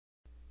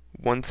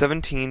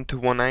117 to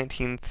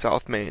 119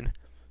 South Main,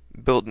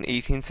 built in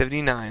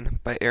 1879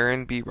 by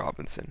Aaron B.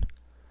 Robinson.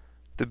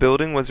 The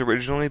building was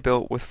originally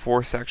built with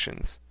 4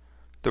 sections.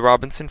 The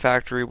Robinson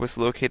factory was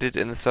located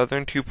in the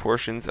southern 2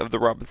 portions of the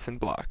Robinson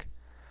block.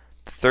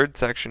 The 3rd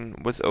section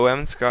was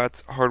O.M.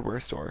 Scott's hardware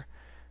store,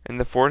 and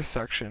the 4th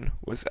section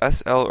was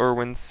S. L.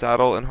 Irwin's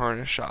saddle and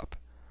harness shop.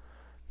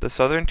 The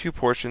southern 2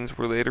 portions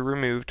were later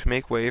removed to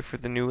make way for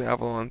the new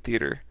Avalon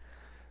Theater.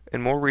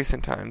 In more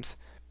recent times,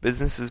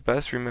 businesses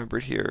best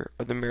remembered here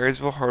are the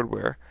Marysville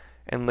Hardware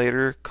and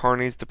later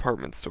Kearney's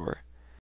Department Store.